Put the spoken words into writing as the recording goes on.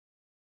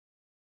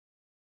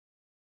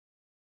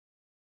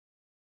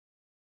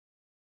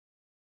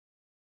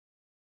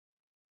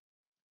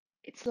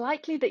It's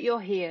likely that you're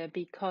here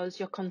because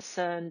you're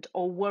concerned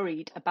or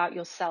worried about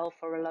yourself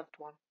or a loved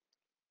one,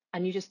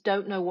 and you just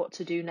don't know what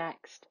to do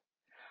next.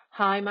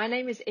 Hi, my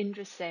name is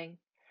Indra,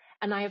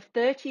 and I have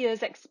 30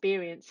 years'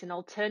 experience in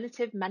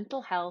alternative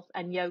mental health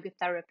and yoga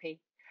therapy.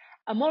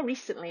 And more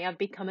recently, I've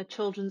become a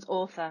children's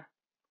author.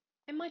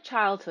 In my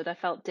childhood, I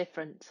felt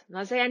different, and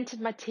as I entered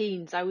my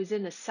teens, I was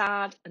in a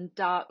sad and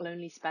dark,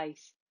 lonely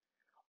space.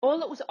 All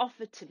that was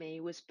offered to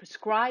me was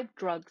prescribed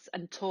drugs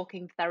and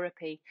talking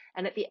therapy,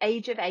 and at the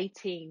age of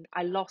 18,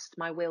 I lost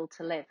my will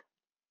to live.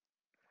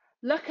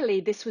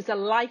 Luckily, this was a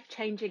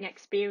life-changing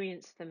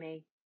experience for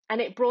me, and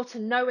it brought a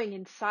knowing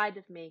inside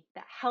of me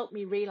that helped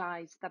me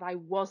realize that I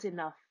was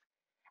enough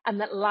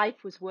and that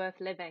life was worth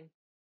living.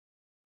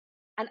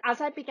 And as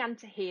I began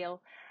to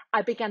heal,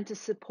 I began to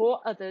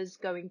support others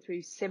going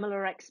through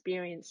similar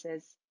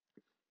experiences.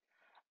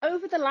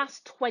 Over the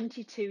last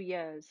 22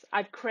 years,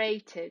 I've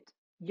created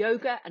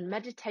yoga and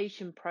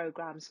meditation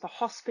programs for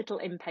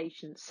hospital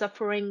inpatients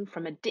suffering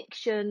from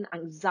addiction,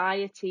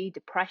 anxiety,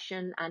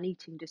 depression, and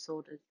eating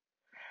disorders.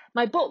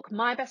 My book,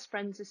 My Best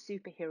Friend's a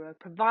Superhero,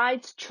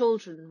 provides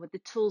children with the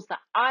tools that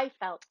I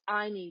felt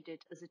I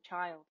needed as a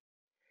child.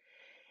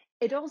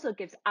 It also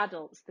gives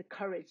adults the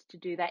courage to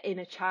do their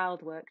inner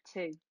child work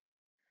too.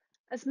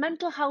 As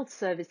mental health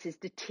services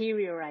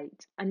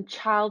deteriorate and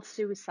child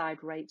suicide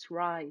rates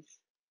rise,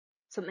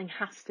 something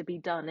has to be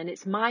done, and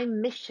it's my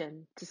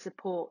mission to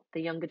support the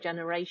younger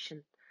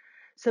generation.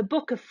 So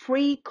book a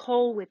free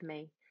call with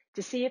me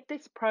to see if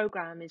this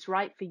program is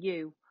right for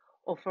you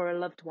or for a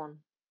loved one.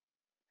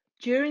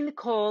 During the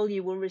call,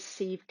 you will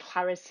receive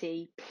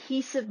clarity,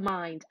 peace of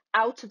mind,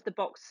 out of the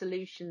box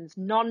solutions,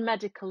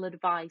 non-medical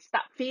advice,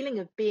 that feeling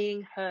of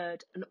being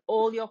heard and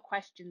all your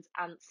questions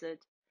answered,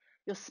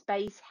 your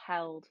space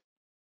held.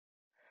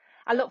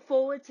 I look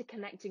forward to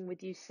connecting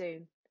with you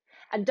soon.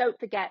 And don't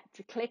forget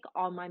to click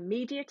on my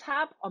media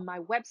tab on my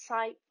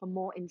website for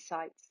more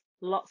insights.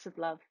 Lots of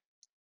love.